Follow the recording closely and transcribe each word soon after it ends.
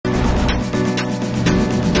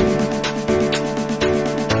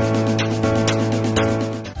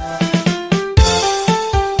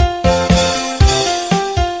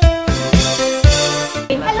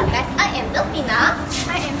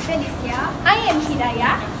am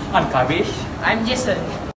Hidayah. I'm Kavish. I'm Jason.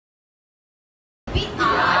 We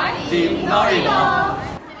are Team NORINO.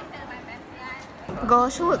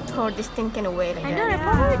 Gosh, who would throw this tin can away like I that? know,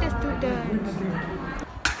 probably the students.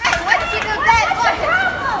 Hey, why did you do that? What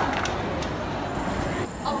happened?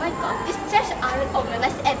 Oh my god, these tests aren't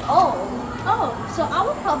organized at all. Oh, so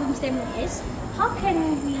our problem statement is, how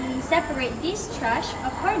can we separate this trash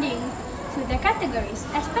according to the categories,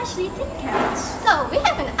 especially tin cans? So we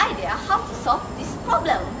have an idea how to solve this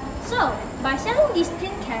problem. So, by selling these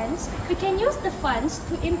tin cans, we can use the funds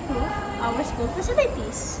to improve our school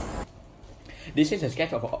facilities. This is a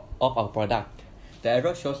sketch of our product. The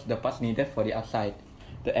arrow shows the parts needed for the outside.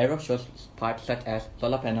 The arrow shows parts such as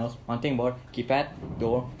solar panels, mounting board, keypad,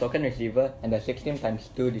 door, token receiver, and the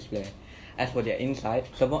 16x2 display. As for their inside,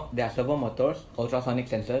 there are servo motors, ultrasonic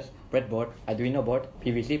sensors, breadboard, Arduino board,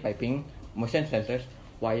 PVC piping, motion sensors,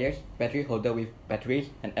 wires, battery holder with batteries,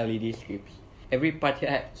 and LED strips. Every part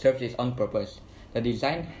here serves its own purpose. The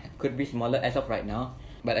design could be smaller as of right now,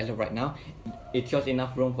 but as of right now, it shows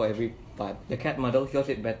enough room for every part. The CAD model shows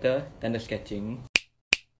it better than the sketching.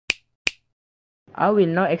 I will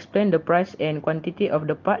now explain the price and quantity of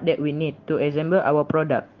the part that we need to assemble our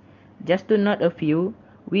product. Just to note a few,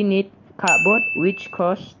 we need cardboard, which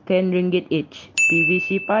costs 10 ringgit each,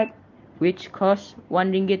 PVC pipe, which costs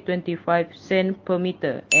 1 ringgit 25 cent per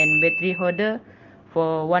meter, and battery holder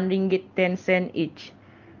for 1 ringgit 10 cent each.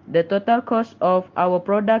 The total cost of our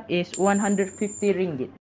product is 150 ringgit.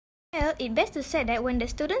 Well, it's best to say that when the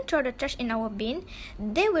students throw the trash in our bin,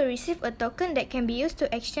 they will receive a token that can be used to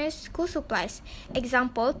exchange school supplies.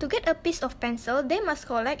 Example, to get a piece of pencil, they must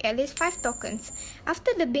collect at least 5 tokens.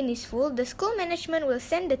 After the bin is full, the school management will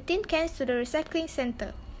send the tin cans to the recycling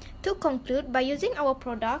center. To conclude, by using our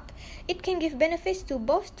product, it can give benefits to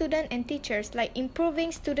both students and teachers, like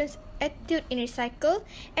improving students' attitude in recycle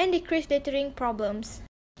and decrease littering problems.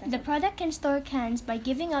 The product can store cans by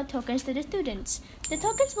giving out tokens to the students. The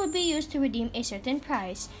tokens will be used to redeem a certain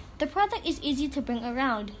price. The product is easy to bring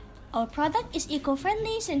around. Our product is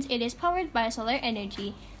eco-friendly since it is powered by solar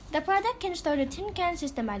energy. The product can store the tin cans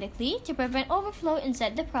systematically to prevent overflow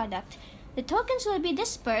inside the product. The tokens will be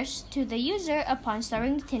dispersed to the user upon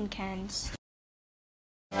storing the tin cans.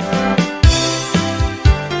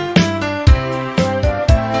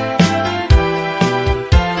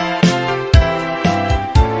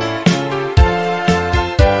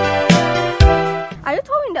 Are you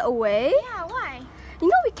throwing that away? Yeah, why? You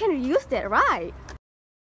know we can reuse that, right?